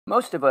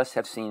Most of us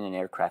have seen an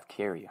aircraft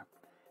carrier.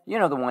 You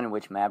know, the one in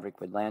which Maverick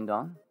would land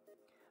on.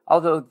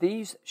 Although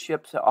these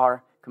ships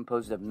are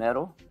composed of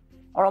metal,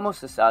 are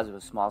almost the size of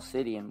a small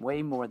city and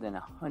weigh more than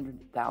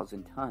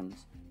 100,000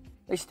 tons,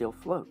 they still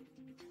float.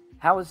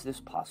 How is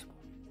this possible?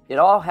 It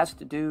all has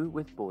to do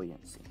with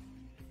buoyancy.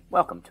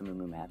 Welcome to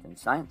MooMooMath and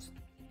Science.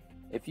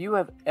 If you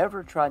have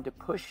ever tried to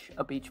push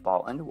a beach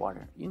ball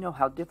underwater, you know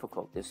how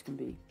difficult this can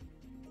be.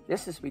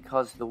 This is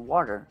because the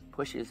water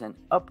pushes an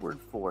upward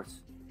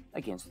force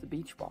against the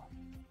beach ball.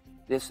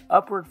 This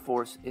upward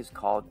force is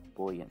called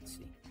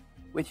buoyancy,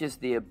 which is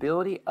the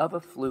ability of a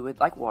fluid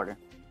like water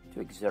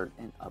to exert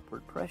an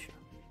upward pressure.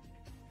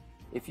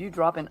 If you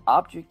drop an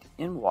object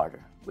in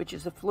water, which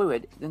is a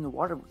fluid, then the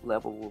water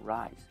level will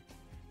rise.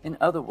 In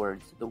other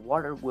words, the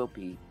water will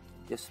be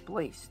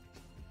displaced.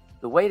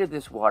 The weight of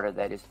this water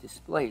that is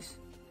displaced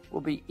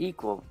will be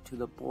equal to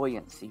the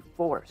buoyancy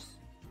force.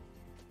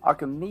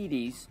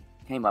 Archimedes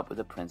came up with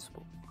a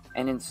principle,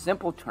 and in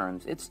simple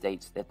terms it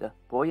states that the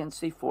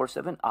buoyancy force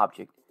of an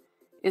object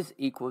is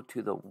equal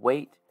to the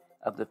weight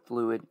of the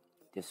fluid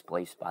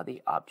displaced by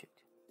the object.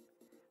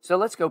 So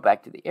let's go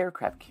back to the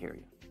aircraft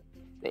carrier.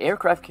 The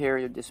aircraft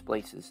carrier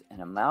displaces an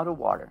amount of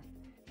water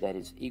that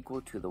is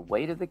equal to the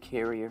weight of the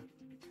carrier,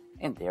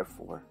 and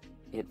therefore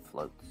it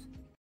floats.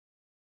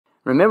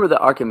 Remember the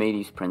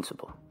Archimedes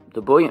principle.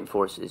 The buoyant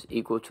force is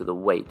equal to the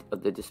weight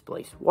of the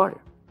displaced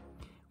water.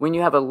 When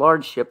you have a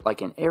large ship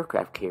like an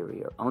aircraft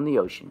carrier on the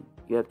ocean,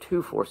 you have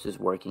two forces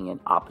working in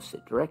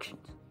opposite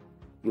directions.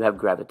 You have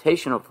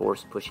gravitational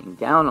force pushing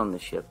down on the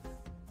ship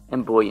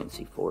and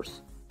buoyancy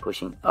force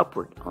pushing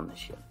upward on the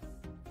ship.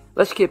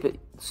 Let's keep it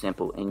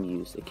simple and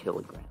use the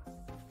kilogram.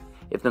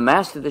 If the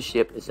mass of the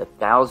ship is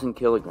 1,000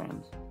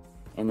 kilograms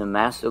and the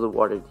mass of the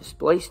water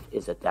displaced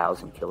is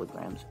 1,000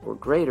 kilograms or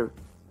greater,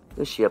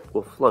 the ship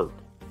will float.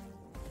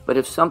 But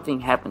if something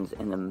happens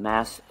and the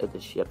mass of the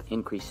ship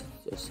increases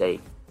to, say,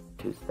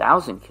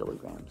 2,000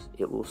 kilograms,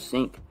 it will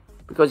sink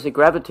because the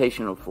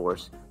gravitational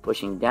force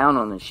pushing down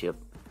on the ship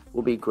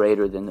will be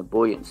greater than the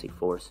buoyancy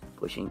force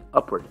pushing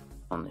upward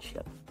on the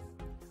ship.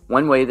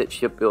 One way that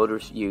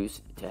shipbuilders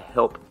use to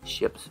help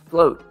ships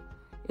float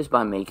is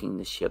by making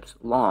the ships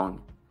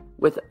long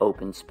with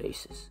open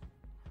spaces,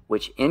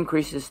 which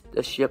increases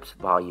the ship's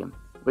volume,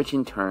 which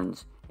in turn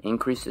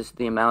increases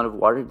the amount of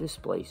water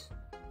displaced,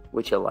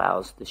 which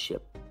allows the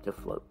ship to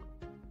float.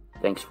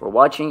 Thanks for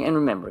watching, and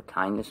remember,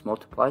 kindness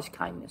multiplies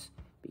kindness.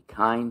 Be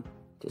kind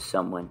to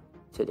someone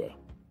today.